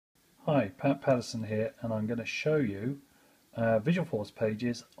Hi, Pat Patterson here, and I'm going to show you Visualforce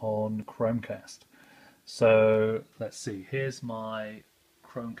Pages on Chromecast. So let's see, here's my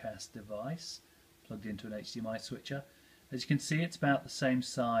Chromecast device plugged into an HDMI switcher. As you can see, it's about the same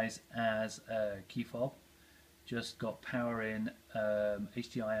size as a key fob, just got power in,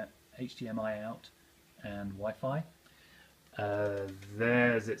 HDMI out and Wi-Fi.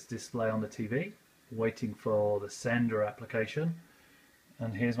 There's its display on the TV, waiting for the sender application.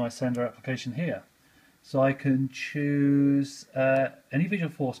 And here's my sender application here. So I can choose any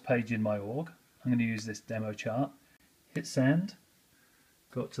Visualforce page in my org. I'm going to use this demo chart. Hit send,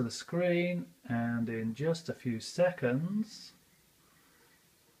 go up to the screen, and in just a few seconds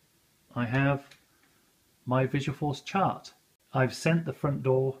I have my Visualforce chart. I've sent the front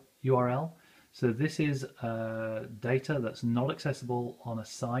door URL. So this is data that's not accessible on a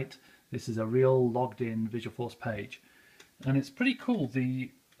site. This is a real logged in Visualforce page. And it's pretty cool. The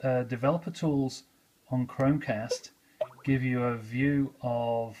developer tools on Chromecast give you a view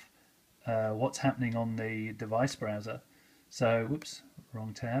of what's happening on the device browser. So, whoops,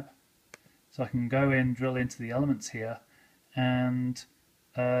 wrong tab. So I can go in, drill into the elements here, and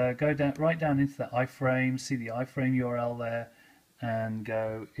go down right down into the iframe, see the iframe URL there, and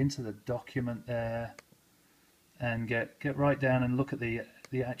go into the document there, and get right down and look at the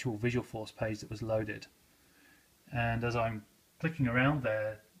actual Visualforce page that was loaded. And as I'm clicking around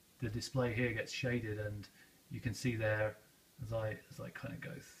there, the display here gets shaded, and you can see there as I kind of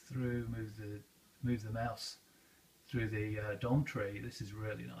go through, move the mouse through the DOM tree. This is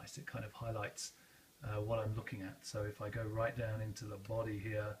really nice. It kind of highlights what I'm looking at. So if I go right down into the body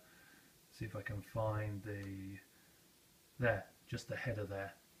here, see if I can find just the header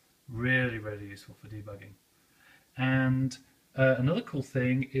there. Really, really useful for debugging. And another cool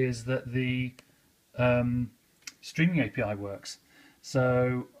thing is that the streaming API works.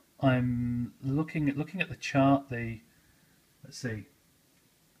 So I'm looking at the chart. Let's see,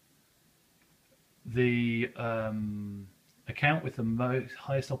 the account with the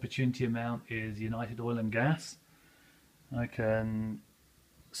highest opportunity amount is United Oil and Gas. I can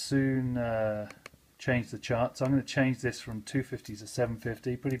soon change the chart. So I'm going to change this from 250 to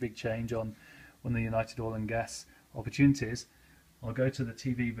 750. Pretty big change on one of the United Oil and Gas opportunities. I'll go to the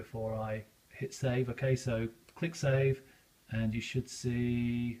TV before I hit save. Okay, so click save, and you should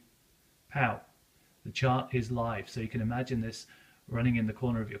see, pow, the chart is live. So you can imagine this running in the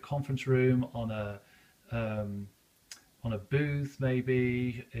corner of your conference room, on a booth,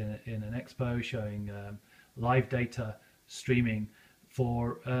 maybe in an expo, showing live data streaming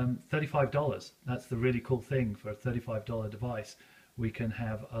for $35. That's the really cool thing. For a $35 device, we can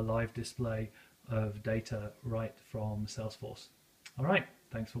have a live display of data right from Salesforce. All right,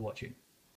 thanks for watching.